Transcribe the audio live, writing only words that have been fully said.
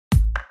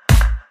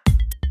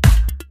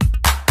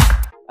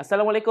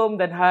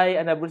Assalamualaikum dan hai,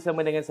 anda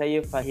bersama dengan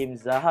saya Fahim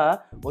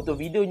Zaha untuk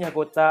videonya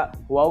kotak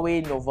Huawei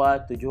Nova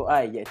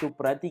 7i, iaitu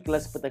peranti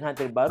kelas pertengahan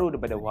terbaru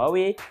daripada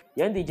Huawei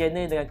yang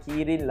dijana dengan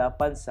Kirin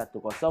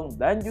 810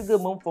 dan juga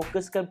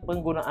memfokuskan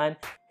penggunaan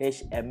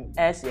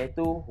HMS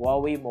iaitu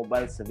Huawei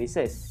Mobile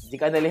Services.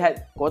 Jika anda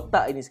lihat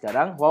kotak ini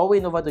sekarang, Huawei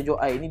Nova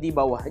 7i ini di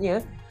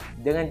bawahnya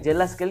dengan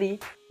jelas sekali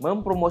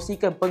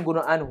mempromosikan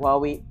penggunaan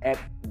Huawei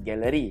App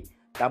Gallery.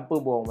 Tanpa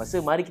buang masa,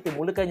 mari kita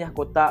mulakan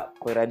kotak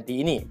peranti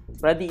ini.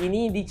 Peranti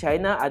ini di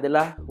China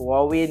adalah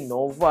Huawei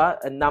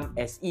Nova 6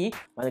 SE,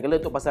 manakala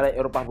untuk pasaran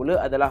Eropah pula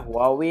adalah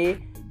Huawei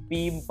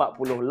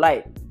P40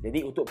 Lite. Jadi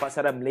untuk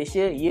pasaran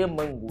Malaysia, ia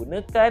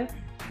menggunakan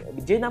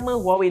jenama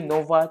Huawei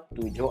Nova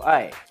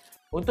 7i.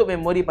 Untuk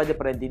memori pada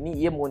peranti ini,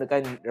 ia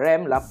menggunakan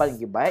RAM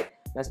 8GB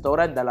dan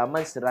storan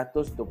dalaman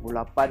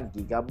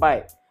 128GB.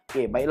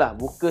 Okey, baiklah,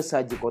 buka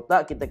saja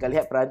kotak. Kita akan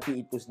lihat peranti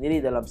itu sendiri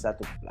dalam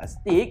satu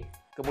plastik.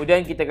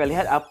 Kemudian kita akan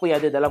lihat apa yang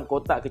ada dalam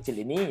kotak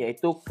kecil ini,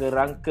 iaitu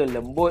kerangka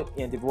lembut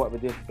yang dibuat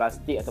dari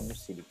plastik ataupun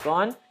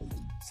silikon,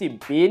 SIM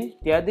pin,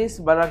 tiada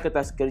sebarang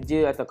kertas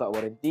kerja atau kad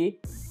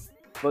waranti,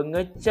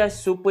 pengecas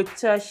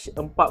supercharge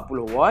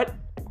 40W,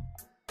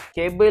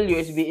 kabel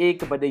USB-A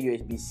kepada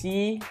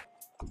USB-C,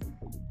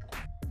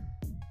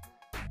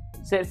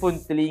 set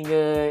phone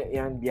telinga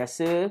yang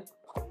biasa.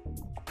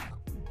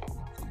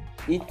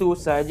 Itu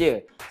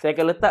sahaja. Saya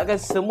akan letakkan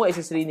semua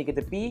aksesori ini ke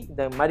tepi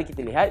dan mari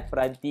kita lihat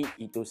peranti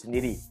itu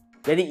sendiri.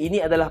 Jadi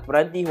ini adalah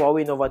peranti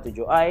Huawei Nova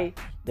 7i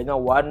dengan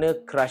warna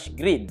crush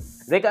green.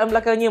 Rekaan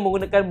belakangnya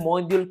menggunakan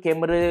modul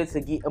kamera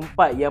segi 4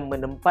 yang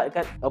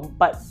menempatkan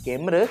 4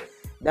 kamera,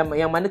 dan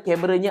yang mana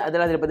kameranya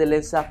adalah daripada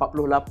lensa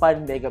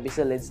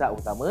 48MP lensa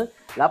utama,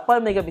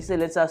 8MP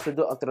lensa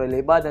sudut ultra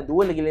lebar dan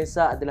dua lagi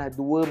lensa adalah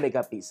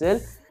 2MP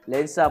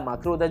lensa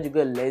makro dan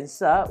juga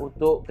lensa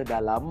untuk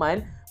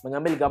kedalaman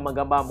mengambil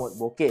gambar-gambar mode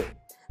bokeh.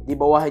 Di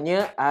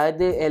bawahnya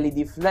ada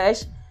LED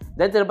flash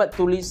dan terdapat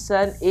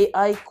tulisan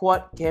AI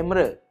Quad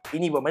Camera.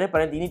 Ini bermakna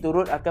peranti ini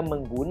turut akan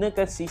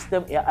menggunakan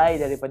sistem AI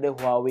daripada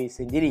Huawei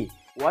sendiri.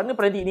 Warna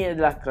peranti ini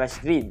adalah crush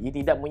green. Ia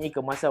tidak mempunyai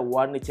kemasan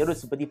warna cerut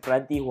seperti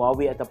peranti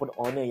Huawei ataupun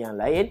Honor yang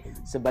lain.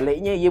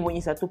 Sebaliknya, ia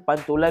mempunyai satu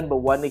pantulan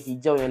berwarna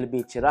hijau yang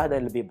lebih cerah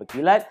dan lebih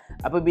berkilat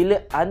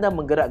apabila anda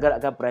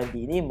menggerak-gerakkan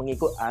peranti ini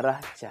mengikut arah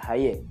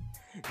cahaya.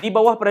 Di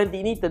bawah peranti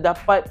ini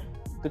terdapat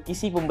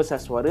kekisi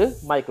pembesar suara,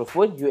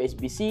 mikrofon,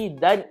 USB-C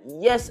dan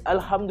yes,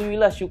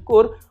 alhamdulillah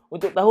syukur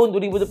untuk tahun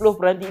 2020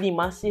 peranti ini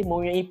masih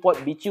mempunyai port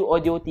bicu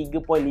audio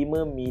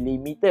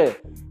 3.5mm.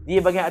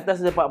 Di bahagian atas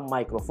terdapat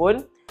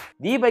mikrofon.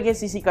 Di bahagian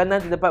sisi kanan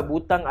terdapat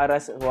butang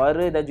arah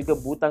suara dan juga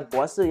butang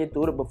kuasa yang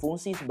turut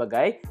berfungsi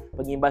sebagai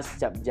pengimbas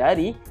cap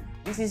jari.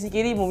 Di sisi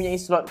kiri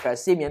mempunyai slot kad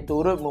SIM yang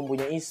turut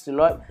mempunyai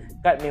slot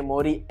kad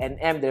memori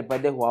NM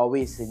daripada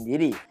Huawei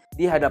sendiri.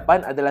 Di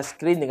hadapan adalah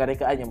skrin dengan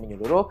rekaan yang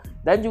menyeluruh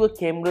dan juga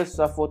kamera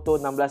swafoto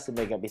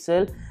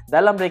 16MP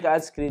dalam rekaan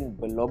skrin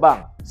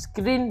berlubang.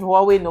 Skrin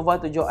Huawei Nova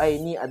 7i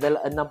ini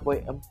adalah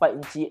 6.4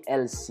 inci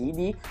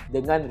LCD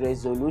dengan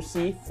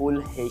resolusi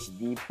Full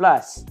HD+.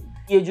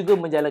 Ia juga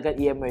menjalankan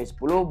EMUI 10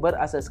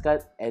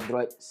 berasaskan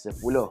Android 10.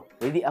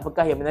 Jadi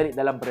apakah yang menarik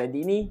dalam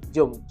peranti ini?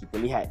 Jom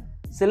kita lihat.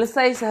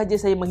 Selesai sahaja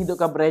saya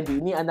menghidupkan peranti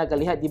ini, anda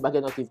akan lihat di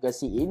bahagian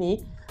notifikasi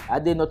ini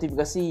ada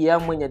notifikasi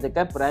yang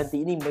menyatakan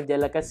peranti ini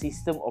menjalankan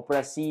sistem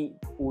operasi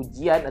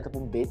ujian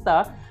ataupun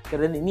beta,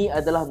 kerana ini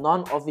adalah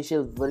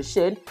non-official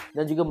version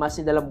dan juga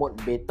masih dalam mode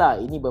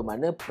beta. Ini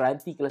bermakna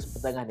peranti kelas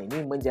pertengahan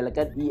ini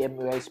menjalankan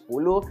EMUI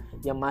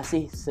 10 yang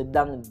masih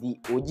sedang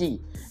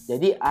diuji.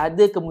 Jadi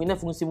ada kemungkinan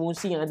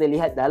fungsi-fungsi yang anda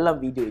lihat dalam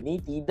video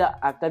ini tidak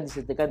akan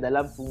disertakan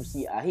dalam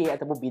fungsi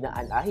akhir ataupun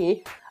binaan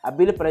akhir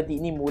apabila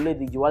peranti ini mula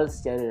dijual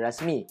secara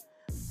rasmi.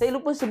 Saya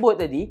lupa sebut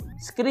tadi,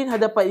 skrin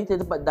hadapan ini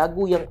terdapat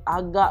dagu yang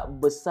agak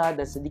besar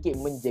dan sedikit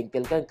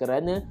menjengkelkan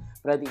kerana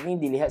peranti ini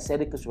dilihat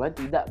secara keseluruhan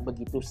tidak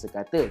begitu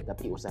sekata.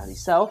 Tapi usah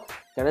risau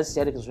kerana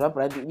secara keseluruhan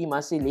peranti ini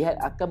masih lihat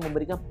akan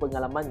memberikan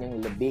pengalaman yang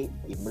lebih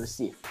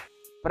imersif.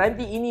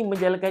 Peranti ini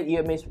menjalankan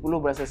EMUI 10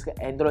 berasaskan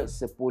Android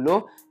 10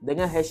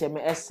 dengan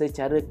HMS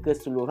secara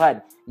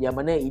keseluruhan, yang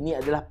mana ini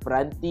adalah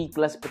peranti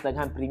kelas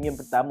pertengahan premium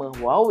pertama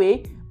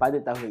Huawei pada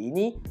tahun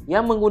ini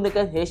yang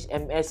menggunakan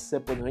HMS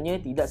sepenuhnya,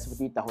 tidak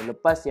seperti tahun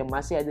lepas yang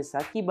masih ada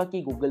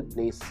saki-baki Google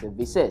Play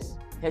Services.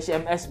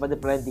 HMS pada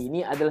peranti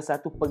ini adalah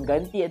satu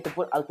pengganti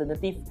ataupun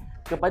alternatif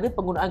kepada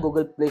penggunaan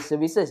Google Play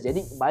Services.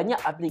 Jadi banyak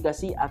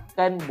aplikasi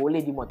akan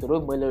boleh dimuat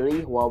turun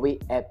melalui Huawei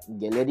App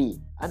Gallery.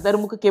 Antara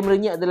muka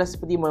kameranya adalah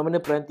seperti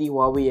mana-mana peranti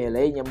Huawei yang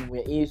lain yang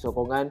mempunyai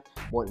sokongan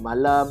mod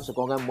malam,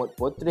 sokongan mod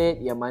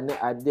portrait yang mana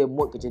ada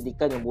mod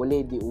kecantikan yang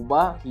boleh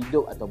diubah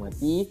hidup atau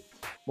mati,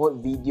 mod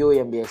video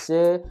yang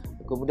biasa,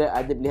 kemudian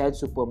ada pilihan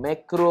super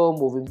macro,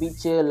 moving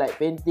picture, light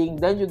painting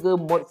dan juga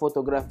mod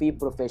fotografi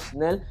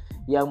profesional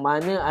yang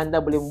mana anda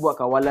boleh membuat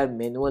kawalan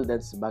manual dan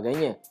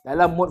sebagainya.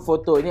 Dalam mod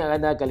foto ini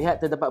anda akan lihat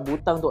terdapat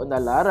butang untuk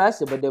anda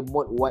laras daripada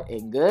mod wide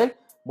angle,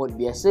 mod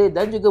biasa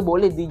dan juga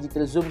boleh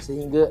digital zoom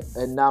sehingga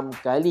 6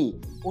 kali.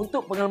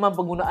 Untuk pengalaman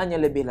penggunaan yang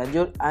lebih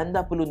lanjut,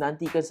 anda perlu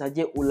nantikan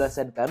saja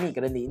ulasan kami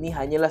kerana ini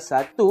hanyalah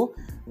satu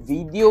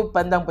video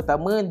pandang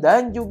pertama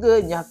dan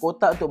juga nyah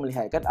kotak untuk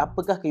melihatkan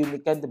apakah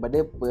keunikan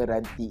daripada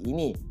peranti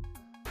ini.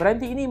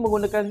 Peranti ini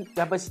menggunakan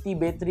kapasiti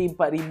bateri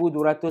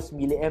 4200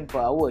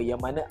 mAh yang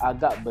mana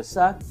agak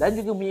besar dan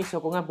juga mempunyai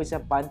sokongan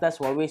pengisian pantas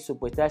Huawei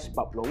Supercharge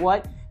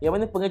 40W yang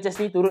mana pengecas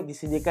ini turut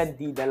disediakan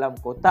di dalam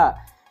kotak.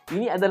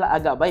 Ini adalah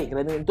agak baik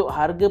kerana untuk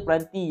harga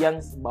peranti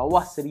yang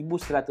bawah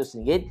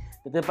RM1,100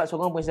 terdapat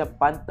sokongan pengisian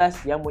pantas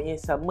yang mempunyai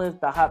sama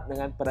tahap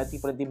dengan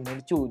peranti-peranti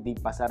mercu di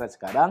pasaran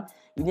sekarang.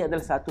 Ini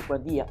adalah satu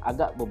peranti yang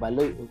agak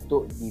berbaloi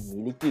untuk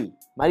dimiliki.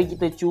 Mari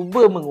kita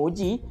cuba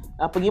menguji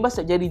pengimbas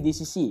cap jari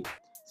DCC.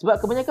 Sebab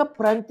kebanyakan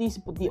peranti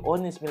seperti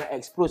Honor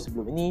 9X Pro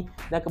sebelum ini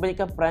dan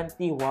kebanyakan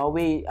peranti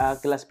Huawei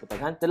kelas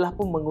pertengahan telah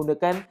pun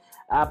menggunakan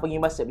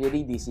pengimbas cap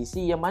jari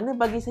DCC yang mana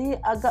bagi saya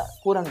agak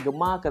kurang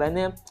gemar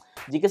kerana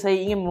jika saya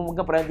ingin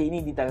memegang peranti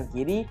ini di tangan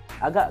kiri,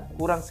 agak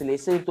kurang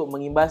selesa untuk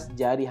mengimbas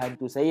jari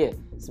hantu saya.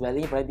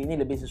 Sebaliknya peranti ini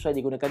lebih sesuai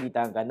digunakan di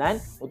tangan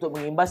kanan untuk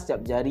mengimbas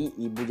cap jari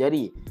ibu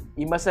jari.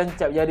 Imbasan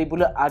cap jari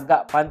pula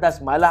agak pantas,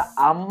 malah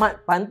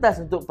amat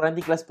pantas untuk peranti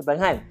kelas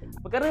pertengahan.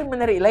 Perkara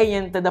menarik lain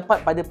yang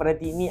terdapat pada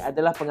peranti ini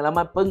adalah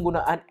pengalaman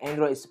penggunaan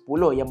Android 10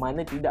 yang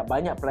mana tidak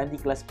banyak peranti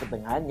kelas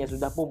pertengahan yang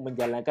sudah pun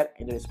menjalankan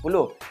Android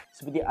 10.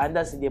 Seperti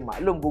anda sedia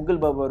maklum,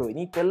 Google baru-baru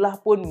ini telah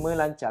pun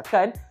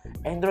melancarkan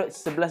Android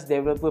 11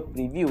 Developer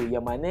Preview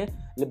yang mana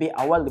lebih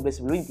awal daripada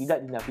sebelum ini tidak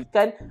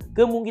dinafikan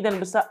kemungkinan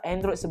besar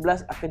Android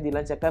 11 akan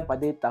dilancarkan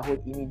pada tahun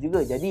ini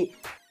juga. Jadi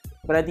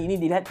peranti ini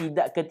dilihat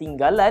tidak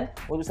ketinggalan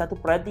untuk satu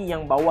peranti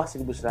yang bawah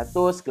 1100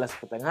 kelas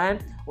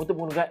pertengahan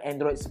untuk menggunakan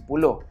Android 10.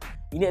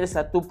 Ini adalah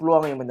satu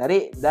peluang yang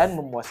menarik dan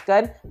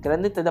memuaskan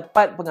kerana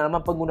terdapat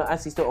pengalaman penggunaan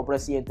sistem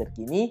operasi yang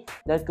terkini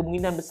dan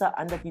kemungkinan besar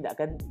anda tidak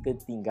akan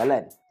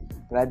ketinggalan.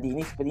 Peranti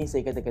ini seperti yang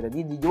saya katakan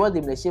tadi dijual di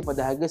Malaysia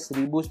pada harga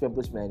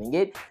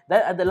RM1,099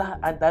 dan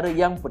adalah antara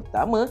yang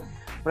pertama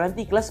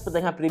peranti kelas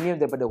pertengahan premium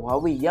daripada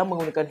Huawei yang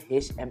menggunakan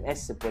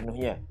HMS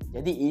sepenuhnya.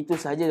 Jadi itu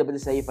sahaja daripada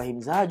saya, Fahim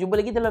Zahar. Jumpa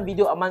lagi dalam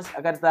video aman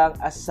akan datang.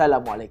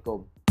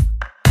 Assalamualaikum.